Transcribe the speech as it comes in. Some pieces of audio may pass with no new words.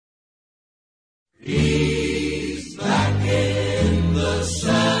He's back in the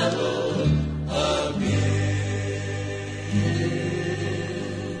saddle again.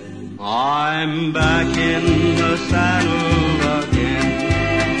 I'm back in the saddle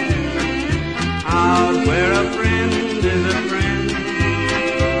again. Out where a friend is a friend,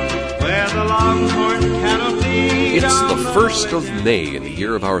 where the longhorn cattle feed. It's the 1st of May in the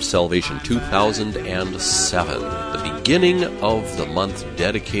year of our salvation, 2007. Beginning of the month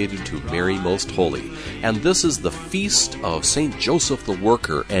dedicated to Mary Most Holy. And this is the feast of St. Joseph the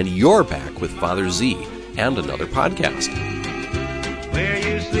Worker, and you're back with Father Z and another podcast. Where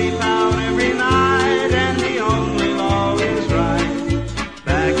you sleep out every night and the only law is right.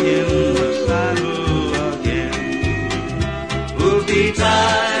 Back in the saddle again.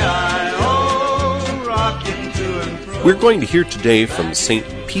 Whoopie-tie-I-oh, rocking to and fro. We're going to hear today from St.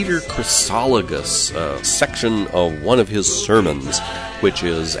 Peter Chrysologus, a section of one of his sermons, which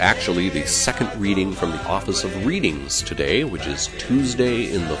is actually the second reading from the Office of Readings today, which is Tuesday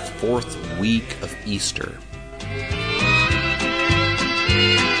in the 4th week of Easter.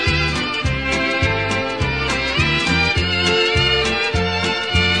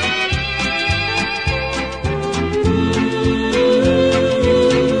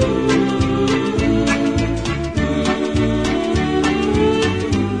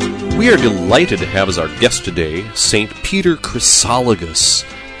 We are delighted to have as our guest today St. Peter Chrysologus,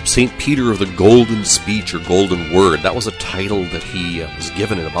 St. Peter of the Golden Speech or Golden Word. That was a title that he was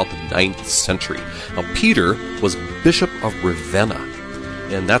given in about the 9th century. Now, Peter was Bishop of Ravenna,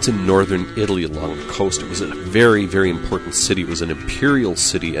 and that's in northern Italy along the coast. It was a very, very important city. It was an imperial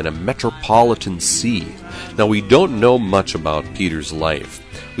city and a metropolitan see. Now, we don't know much about Peter's life.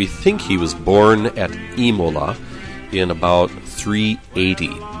 We think he was born at Imola in about 380.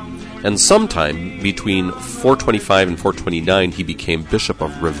 And sometime between 425 and 429, he became Bishop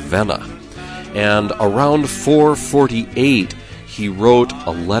of Ravenna. And around 448, he wrote a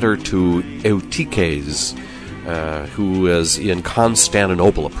letter to Eutyches, who was in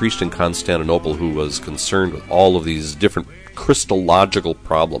Constantinople, a priest in Constantinople who was concerned with all of these different Christological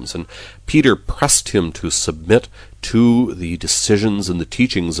problems. And Peter pressed him to submit to the decisions and the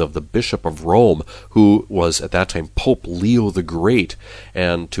teachings of the Bishop of Rome, who was at that time Pope Leo the Great,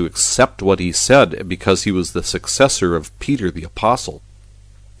 and to accept what he said because he was the successor of Peter the Apostle.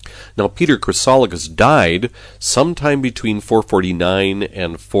 Now, Peter Chrysologus died sometime between 449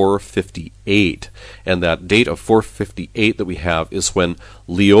 and 458, and that date of 458 that we have is when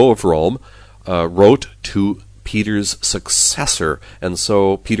Leo of Rome wrote to Peter's successor, and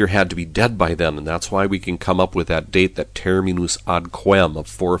so Peter had to be dead by then, and that's why we can come up with that date, that terminus ad quem of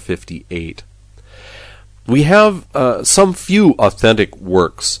 458. We have some few authentic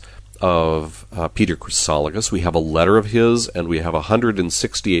works of Peter Chrysologus. We have a letter of his, and we have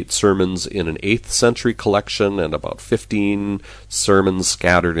 168 sermons in an 8th century collection, and about 15 sermons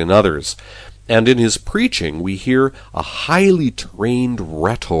scattered in others. And in his preaching, we hear a highly trained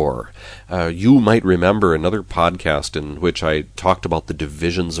rhetor. You might remember another podcast in which I talked about the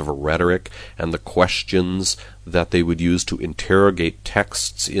divisions of a rhetoric and the questions that they would use to interrogate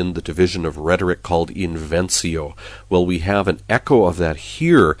texts in the division of rhetoric called inventio. Well, we have an echo of that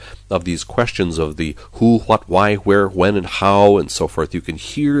here, of these questions of the who, what, why, where, when, and how, and so forth. You can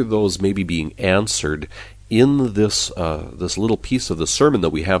hear those maybe being answered in this little piece of the sermon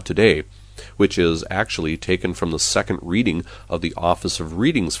that we have today, which is actually taken from the second reading of the Office of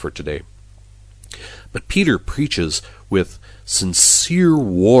Readings for today. But Peter preaches with sincere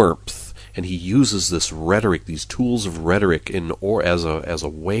warmth, and he uses this rhetoric, these tools of rhetoric, as a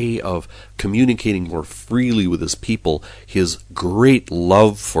way of communicating more freely with his people, his great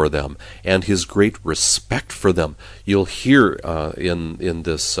love for them and his great respect for them. You'll hear in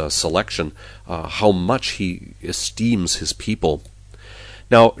this selection how much he esteems his people.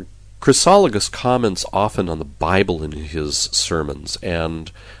 Now, Chrysologus comments often on the Bible in his sermons,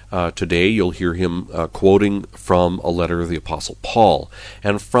 and today you'll hear him quoting from a letter of the Apostle Paul.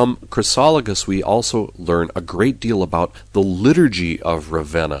 And from Chrysologus we also learn a great deal about the liturgy of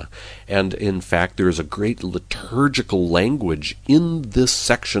Ravenna. And in fact, there is a great liturgical language in this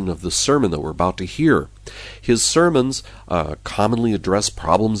section of the sermon that we're about to hear. His sermons commonly address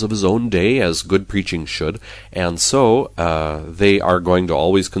problems of his own day, as good preaching should, and so they are going to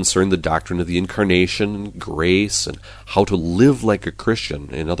always concern the doctrine of the Incarnation, and grace, and how to live like a Christian.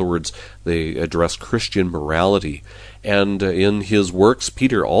 In other words, they address Christian morality. And in his works,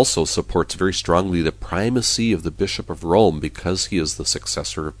 Peter also supports very strongly the primacy of the Bishop of Rome because he is the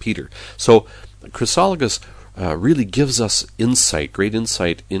successor of Peter. So Chrysologus really gives us great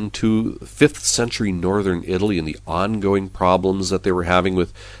insight into 5th century northern Italy and the ongoing problems that they were having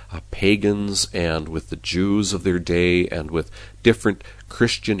with pagans and with the Jews of their day and with different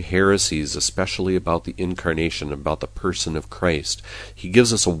Christian heresies, especially about the incarnation, about the person of Christ. He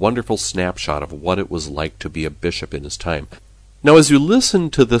gives us a wonderful snapshot of what it was like to be a bishop in his time. Now, as you listen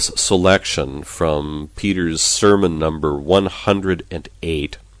to this selection from Peter's sermon number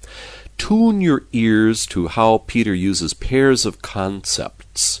 108, tune your ears to how Peter uses pairs of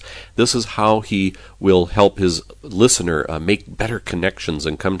concepts. This is how he will help his listener make better connections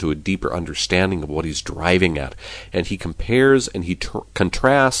and come to a deeper understanding of what he's driving at. And he compares and he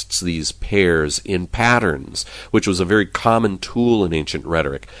contrasts these pairs in patterns, which was a very common tool in ancient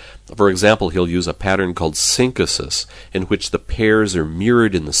rhetoric. For example, he'll use a pattern called synthesis, in which the pairs are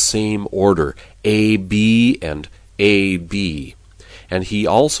mirrored in the same order, A-B and A-B. And he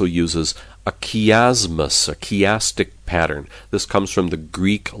also uses a chiasmus, a chiastic pattern. This comes from the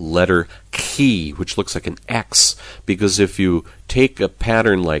Greek letter chi, which looks like an X, because if you take a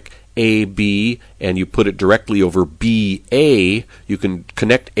pattern like AB and you put it directly over BA, you can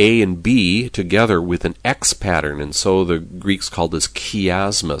connect A and B together with an X pattern, and so the Greeks called this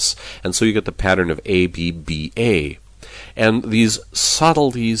chiasmus, and so you get the pattern of ABBA. And these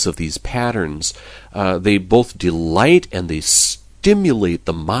subtleties of these patterns, they both delight and they stimulate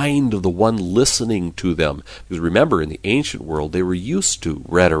the mind of the one listening to them. Because remember, in the ancient world, they were used to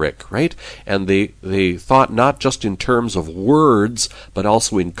rhetoric, right? And they thought not just in terms of words, but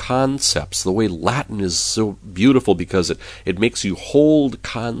also in concepts. The way Latin is so beautiful because it makes you hold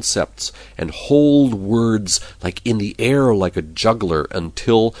concepts and hold words like in the air, like a juggler,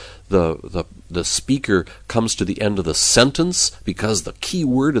 until the speaker comes to the end of the sentence, because the key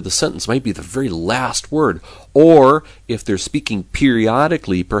word of the sentence might be the very last word. Or if they're speaking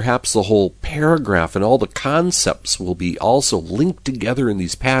periodically, perhaps the whole paragraph and all the concepts will be also linked together in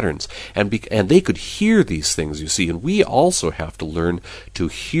these patterns. And they could hear these things, you see, and we also have to learn to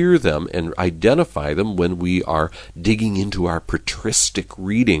hear them and identify them when we are digging into our patristic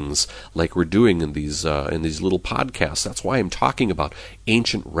readings, like we're doing in these little podcasts. That's why I'm talking about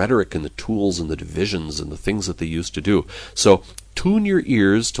ancient rhetoric and the tools and the divisions and the things that they used to do. So tune your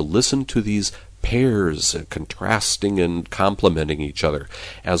ears to listen to these pairs, contrasting and complementing each other,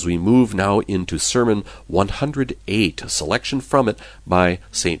 as we move now into Sermon 108, a selection from it by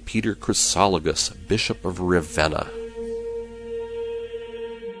St. Peter Chrysologus, Bishop of Ravenna.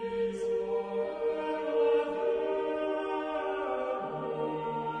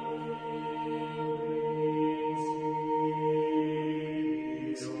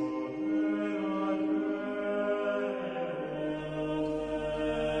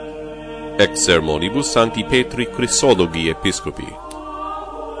 Ex sermonibus Sancti Petri Chrysologi Episcopi.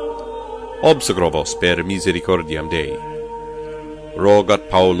 Obsecro vos per misericordiam Dei. Rogat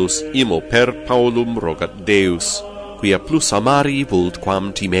Paulus imo per Paulum rogat Deus, quia plus amari vult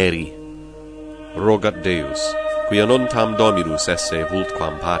quam timeri. Rogat Deus, quia non tam Dominus esse vult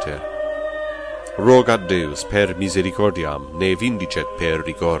quam pater. Rogat Deus per misericordiam ne vindicet per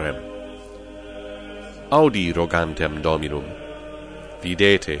rigorem. Audi rogantem Dominum.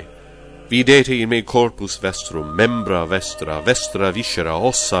 Videte in me corpus vestrum, membra vestra viscera,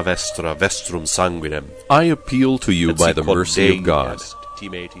 ossa vestra, vestrum sanguinem. I appeal to you by the mercy of God.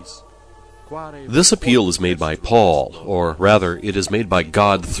 This appeal is made by Paul, or rather, it is made by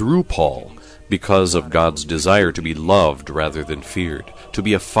God through Paul, because of God's desire to be loved rather than feared, to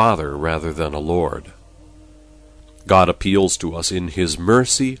be a father rather than a lord. God appeals to us in His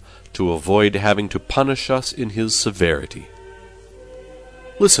mercy to avoid having to punish us in His severity.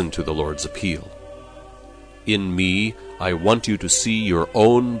 Listen to the Lord's appeal. In me, I want you to see your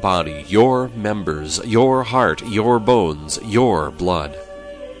own body, your members, your heart, your bones, your blood.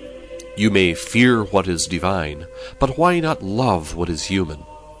 You may fear what is divine, but why not love what is human?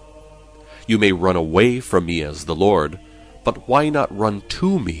 You may run away from me as the Lord, but why not run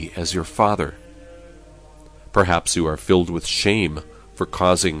to me as your Father? Perhaps you are filled with shame for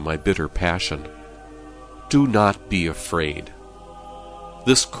causing my bitter passion. Do not be afraid.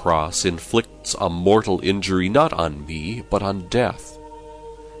 This cross inflicts a mortal injury not on me, but on death.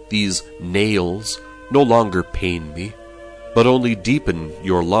 These nails no longer pain me, but only deepen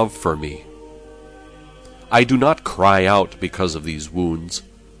your love for me. I do not cry out because of these wounds,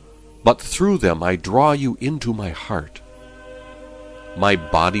 but through them I draw you into my heart. My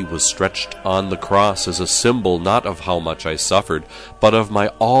body was stretched on the cross as a symbol not of how much I suffered, but of my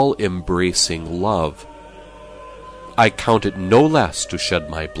all-embracing love. I count it no less to shed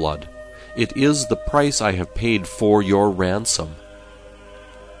my blood. It is the price I have paid for your ransom.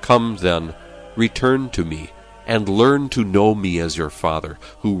 Come then, return to me, and learn to know me as your Father,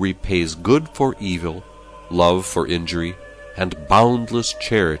 who repays good for evil, love for injury, and boundless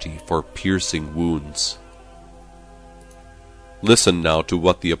charity for piercing wounds. Listen now to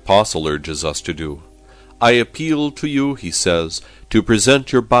what the apostle urges us to do. I appeal to you, he says, to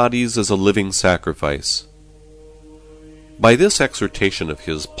present your bodies as a living sacrifice. By this exhortation of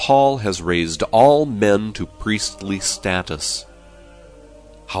his, Paul has raised all men to priestly status.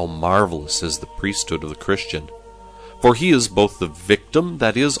 How marvelous is the priesthood of the Christian! For he is both the victim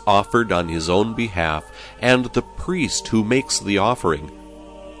that is offered on his own behalf and the priest who makes the offering.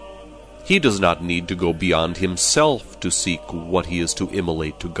 He does not need to go beyond himself to seek what he is to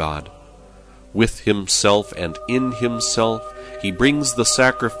immolate to God. With himself and in himself, he brings the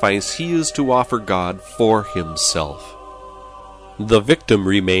sacrifice he is to offer God for himself. The victim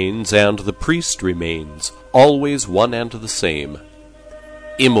remains and the priest remains, always one and the same.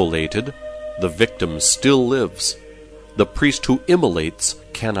 Immolated, the victim still lives. The priest who immolates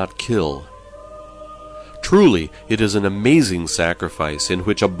cannot kill. Truly, it is an amazing sacrifice in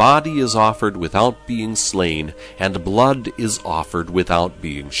which a body is offered without being slain, and blood is offered without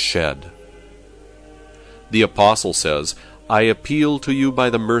being shed. The apostle says, I appeal to you by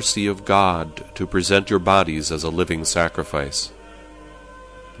the mercy of God to present your bodies as a living sacrifice.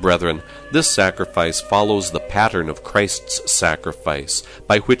 Brethren, this sacrifice follows the pattern of Christ's sacrifice,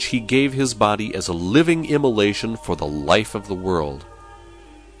 by which he gave his body as a living immolation for the life of the world.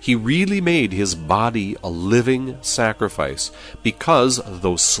 He really made his body a living sacrifice, because,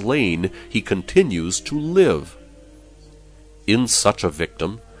 though slain, he continues to live. In such a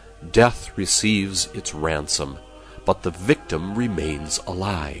victim, death receives its ransom, but the victim remains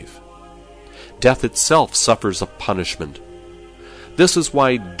alive. Death itself suffers a punishment. This is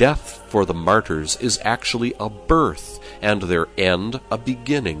why death for the martyrs is actually a birth, and their end a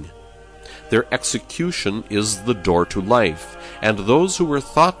beginning. Their execution is the door to life, and those who were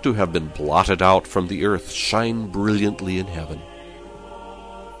thought to have been blotted out from the earth shine brilliantly in heaven.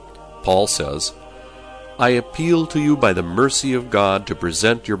 Paul says, I appeal to you by the mercy of God to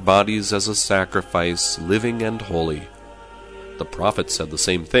present your bodies as a sacrifice, living and holy. The prophet said the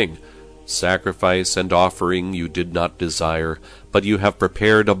same thing. Sacrifice and offering you did not desire, but you have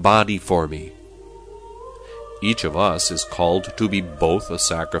prepared a body for me. Each of us is called to be both a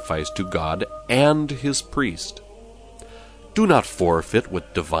sacrifice to God and his priest. Do not forfeit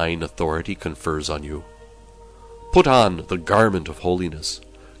what divine authority confers on you. Put on the garment of holiness.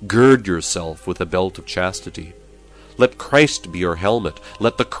 Gird yourself with a belt of chastity. Let Christ be your helmet.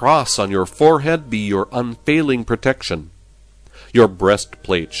 Let the cross on your forehead be your unfailing protection. Your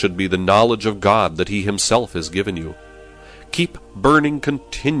breastplate should be the knowledge of God that he himself has given you. Keep burning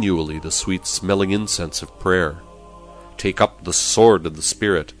continually the sweet-smelling incense of prayer. Take up the sword of the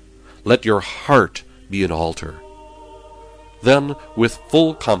Spirit. Let your heart be an altar. Then, with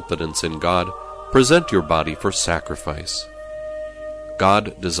full confidence in God, present your body for sacrifice.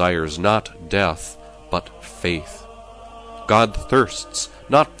 God desires not death, but faith. God thirsts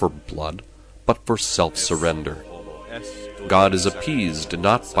not for blood, but for self-surrender. God is appeased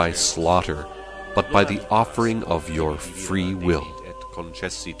not by slaughter, but by the offering of your free will.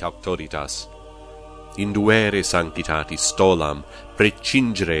 Induere sanctitatis stolam,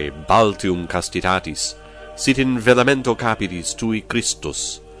 precingere baltium castitatis, sit in velamento capitis tui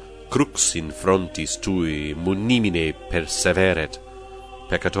Christus, crux in frontis tui munimine perseveret,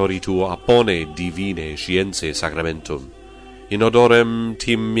 peccatori tuo appone divine scienze sacramentum, in odorem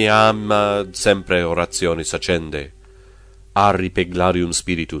timiam sempre orationis accende, arri peglarium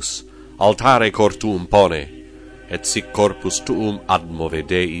spiritus, altare cor tuum pone, et sic corpus tuum admove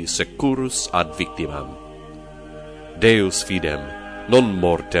Dei securus ad victimam. Deus fidem, non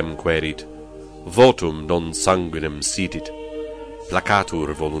mortem querit, votum non sanguinem sitit,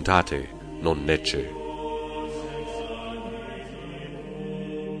 placatur voluntate, non nece.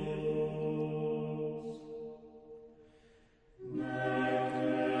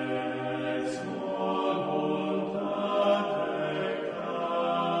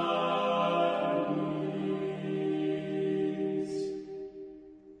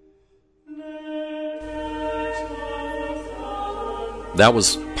 That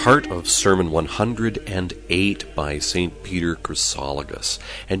was part of Sermon 108 by St. Peter Chrysologus,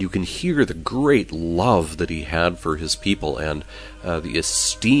 and you can hear the great love that he had for his people and the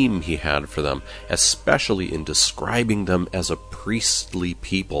esteem he had for them, especially in describing them as a priestly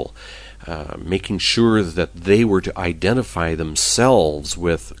people, making sure that they were to identify themselves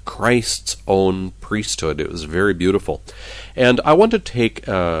with Christ's own priesthood. It was very beautiful. And I want to take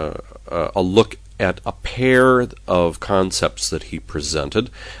a look at a pair of concepts that he presented.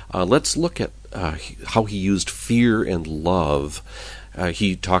 Let's look at how he used fear and love.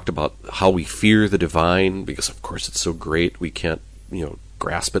 He talked about how we fear the divine, because of course it's so great we can't,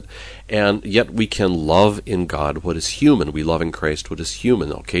 grasp it, and yet we can love in God what is human. We love in Christ what is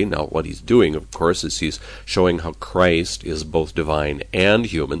human. Okay, now what he's doing, of course, is he's showing how Christ is both divine and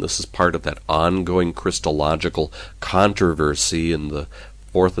human. This is part of that ongoing Christological controversy in the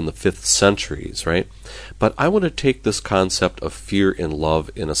 4th and the 5th centuries, right? But I want to take this concept of fear and love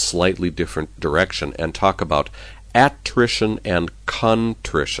in a slightly different direction and talk about attrition and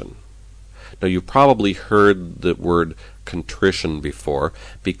contrition. Now, you've probably heard the word contrition before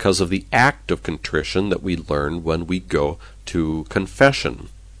because of the act of contrition that we learn when we go to confession.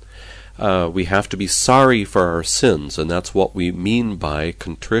 We have to be sorry for our sins, and that's what we mean by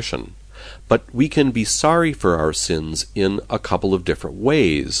contrition. But we can be sorry for our sins in a couple of different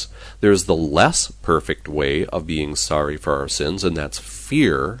ways. There's the less perfect way of being sorry for our sins, and that's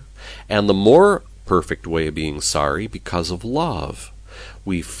fear, and the more perfect way of being sorry because of love.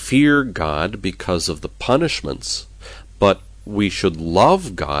 We fear God because of the punishments, but we should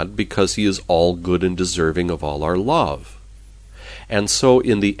love God because he is all good and deserving of all our love. And so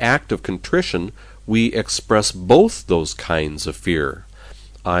in the act of contrition, we express both those kinds of fear.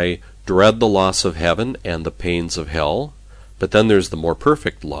 I dread the loss of heaven and the pains of hell, but then there's the more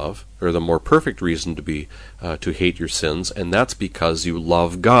perfect love, or the more perfect reason to hate your sins, and that's because you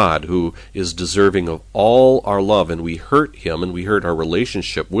love God, who is deserving of all our love, and we hurt him, and we hurt our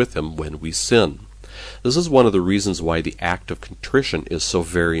relationship with him when we sin. This is one of the reasons why the act of contrition is so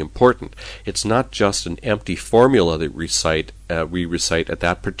very important. It's not just an empty formula that we recite at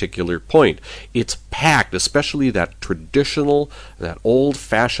that particular point. It's packed, especially that traditional, that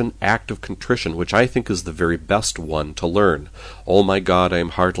old-fashioned act of contrition, which I think is the very best one to learn. Oh my God, I am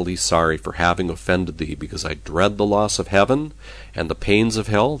heartily sorry for having offended thee, because I dread the loss of heaven and the pains of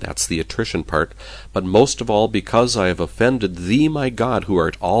hell. That's the attrition part. But most of all, because I have offended thee, my God, who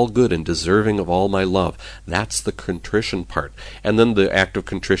art all good and deserving of all my love. That's the contrition part. And then the act of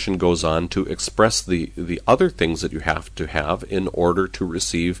contrition goes on to express the other things that you have to have in order to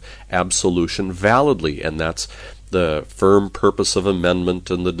receive absolution validly, and that's the firm purpose of amendment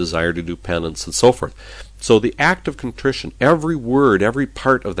and the desire to do penance and so forth. So the act of contrition, every word, every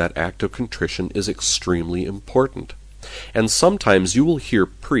part of that act of contrition is extremely important. And sometimes you will hear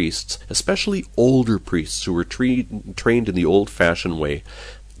priests, especially older priests who were trained in the old-fashioned way,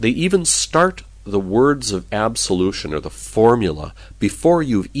 they even start the words of absolution, or the formula, before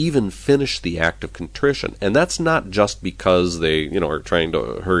you've even finished the act of contrition. And that's not just because they, are trying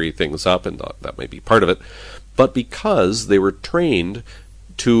to hurry things up, and that may be part of it, but because they were trained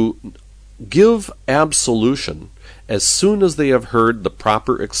to give absolution as soon as they have heard the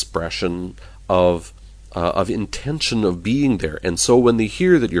proper expression of intention of being there. And so when they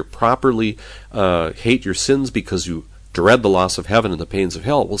hear that you're properly hate your sins because you dread the loss of heaven and the pains of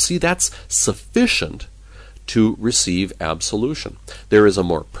hell, well, see, that's sufficient to receive absolution. There is a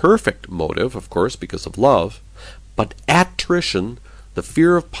more perfect motive, of course, because of love, but attrition, the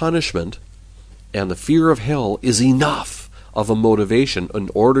fear of punishment, and the fear of hell is enough of a motivation in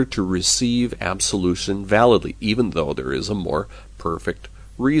order to receive absolution validly, even though there is a more perfect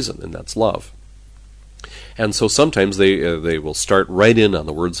reason, and that's love. And so sometimes they will start right in on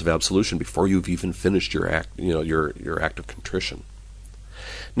the words of absolution before you've even finished your act, your act of contrition.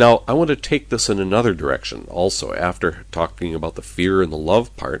 Now, I want to take this in another direction also. After talking about the fear and the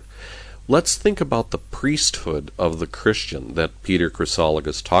love part, let's think about the priesthood of the Christian that Peter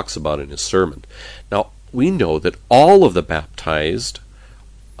Chrysologus talks about in his sermon. Now, we know that all of the baptized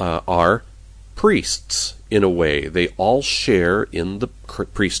are priests in a way. They all share in the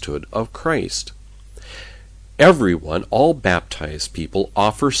priesthood of Christ. Everyone, all baptized people,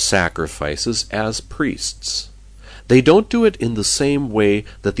 offer sacrifices as priests. They don't do it in the same way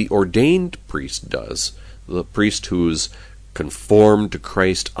that the ordained priest does, the priest who's conformed to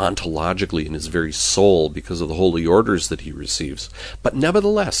Christ ontologically in his very soul because of the holy orders that he receives. But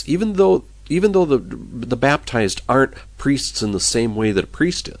nevertheless, even though the baptized aren't priests in the same way that a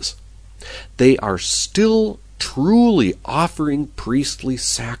priest is, they are still truly offering priestly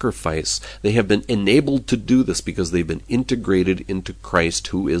sacrifice. They have been enabled to do this because they've been integrated into Christ,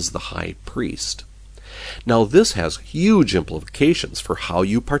 who is the high priest. Now, this has huge implications for how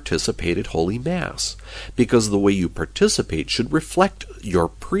you participate at Holy Mass, because the way you participate should reflect your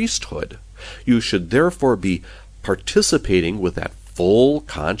priesthood. You should therefore be participating with that full,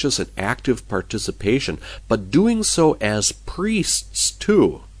 conscious, and active participation, but doing so as priests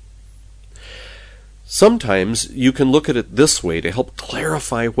too. Sometimes you can look at it this way to help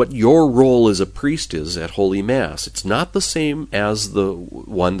clarify what your role as a priest is at Holy Mass. It's not the same as the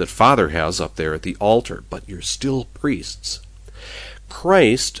one that Father has up there at the altar, but you're still priests.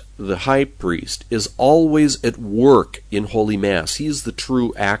 Christ, the high priest, is always at work in Holy Mass. He's the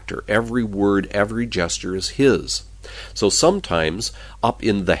true actor. Every word, every gesture is his. So sometimes up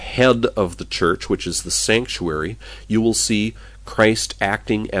in the head of the church, which is the sanctuary, you will see Christ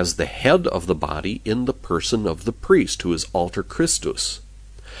acting as the head of the body in the person of the priest, who is alter Christus.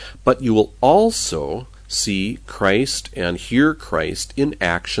 But you will also see Christ and hear Christ in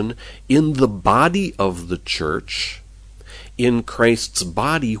action in the body of the church, in Christ's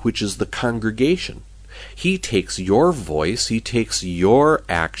body, which is the congregation. He takes your voice, he takes your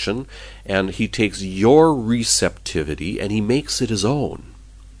action, and he takes your receptivity, and he makes it his own.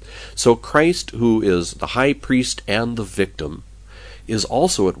 So Christ, who is the high priest and the victim, is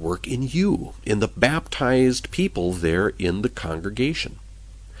also at work in you, in the baptized people there in the congregation.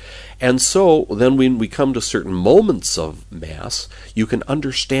 And so then when we come to certain moments of Mass, you can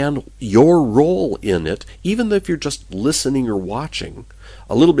understand your role in it, even if you're just listening or watching,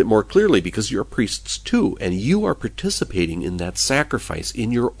 a little bit more clearly, because you're priests too, and you are participating in that sacrifice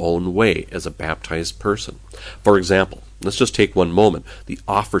in your own way as a baptized person. For example, let's just take one moment, the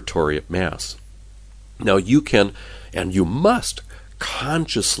offertory at Mass. Now you can, and you must,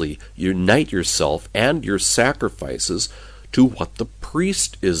 consciously unite yourself and your sacrifices to what the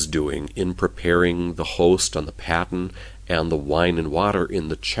priest is doing in preparing the host on the paten and the wine and water in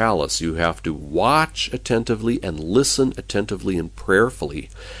the chalice. You have to watch attentively and listen attentively and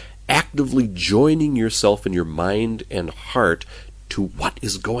prayerfully, actively joining yourself in your mind and heart to what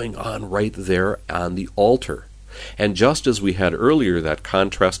is going on right there on the altar. And just as we had earlier that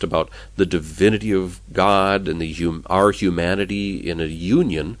contrast about the divinity of God and our humanity in a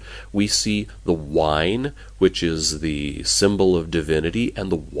union, we see the wine, which is the symbol of divinity, and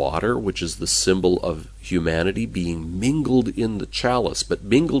the water, which is the symbol of humanity, being mingled in the chalice, but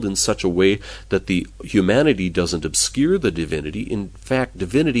mingled in such a way that the humanity doesn't obscure the divinity. In fact,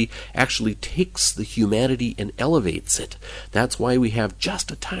 divinity actually takes the humanity and elevates it. That's why we have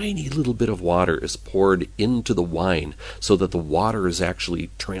just a tiny little bit of water is poured into the wine, so that the water is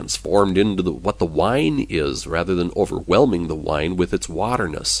actually transformed into what the wine is, rather than overwhelming the wine with its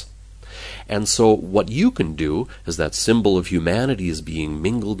waterness. And so what you can do, as that symbol of humanity is being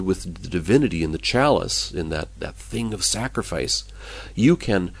mingled with the divinity in the chalice, in that thing of sacrifice, you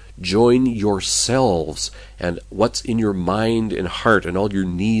can join yourselves and what's in your mind and heart and all your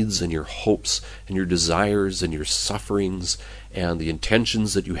needs and your hopes and your desires and your sufferings and the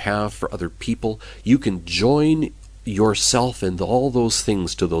intentions that you have for other people. You can join yourself and all those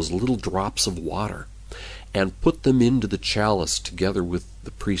things to those little drops of water and put them into the chalice together with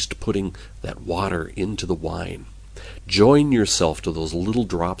the priest putting that water into the wine. Join yourself to those little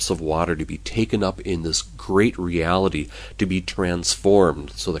drops of water to be taken up in this great reality, to be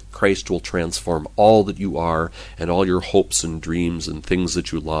transformed, so that Christ will transform all that you are and all your hopes and dreams and things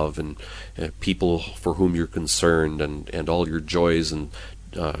that you love and people for whom you're concerned and all your joys and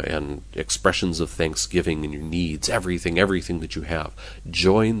expressions of thanksgiving and your needs, everything that you have.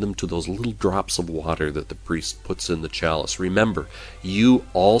 Join them to those little drops of water that the priest puts in the chalice. Remember, you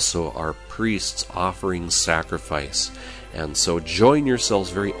also are priests offering sacrifice, and so join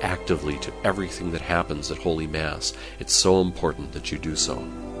yourselves very actively to everything that happens at Holy Mass. It's so important that you do so.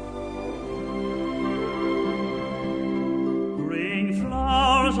 Bring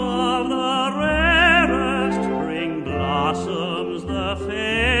flowers of the rarest, bring blossoms the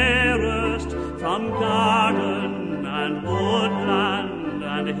fairest, from garden and woodland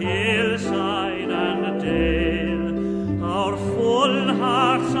and hillside and dale. Our full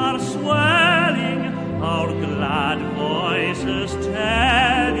hearts are swelling, our glad voices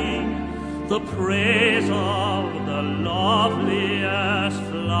telling the praise of the loveliest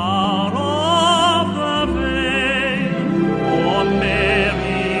flower of the vale. O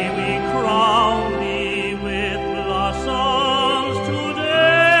Mary, we crown thee with blossoms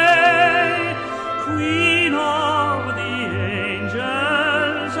today, Queen of the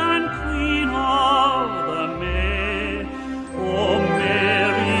angels and Queen of the May. O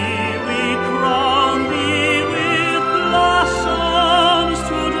Mary, we crown thee with blossoms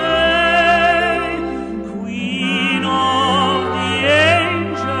today, Queen of the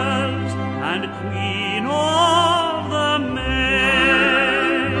angels and Queen of the May.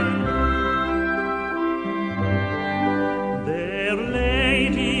 Their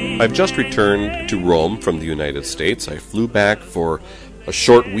lady. I've just returned to Rome from the United States. I flew back for a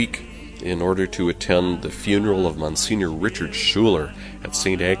short week in order to attend the funeral of Monsignor Richard Schuler at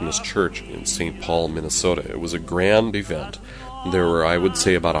St. Agnes Church in St. Paul, Minnesota. It was a grand event. There were, I would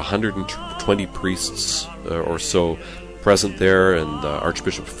say, about 120 priests or so present there, and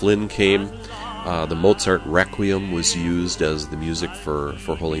Archbishop Flynn came. The Mozart Requiem was used as the music for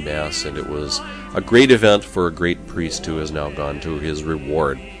Holy Mass, and it was a great event for a great priest who has now gone to his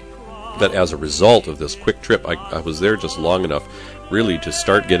reward. But as a result of this quick trip, I was there just long enough really to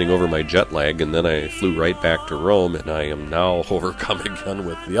start getting over my jet lag, and then I flew right back to Rome, and I am now overcome again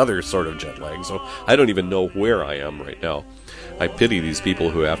with the other sort of jet lag, so I don't even know where I am right now. I pity these people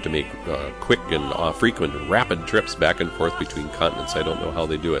who have to make quick and frequent and rapid trips back and forth between continents. I don't know how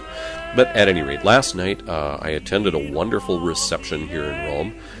they do it. But at any rate, last night I attended a wonderful reception here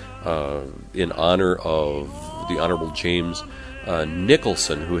in Rome in honor of the Honorable James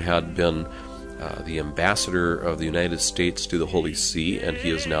Nicholson, who had been the ambassador of the United States to the Holy See, and he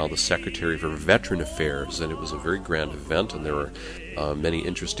is now the Secretary for Veteran Affairs, and it was a very grand event, and there were many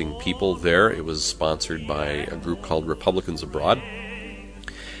interesting people there. It was sponsored by a group called Republicans Abroad,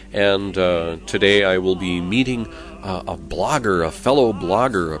 and today I will be meeting a blogger, a fellow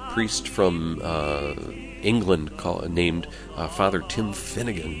blogger, a priest from England named Father Tim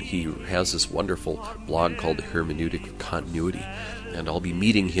Finnegan. He has this wonderful blog called The Hermeneutic of Continuity, and I'll be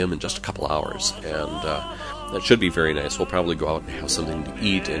meeting him in just a couple hours, and that should be very nice. We'll probably go out and have something to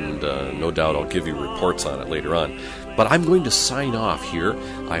eat, and no doubt I'll give you reports on it later on. But I'm going to sign off here.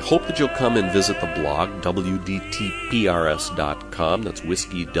 I hope that you'll come and visit the blog, wdtprs.com. That's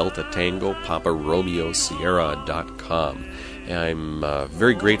Whiskey Delta Tango Papa Romeo Sierra.com. I'm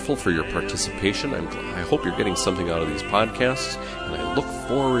very grateful for your participation. I hope you're getting something out of these podcasts, and I look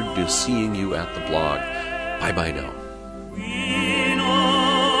forward to seeing you at the blog. Bye-bye now.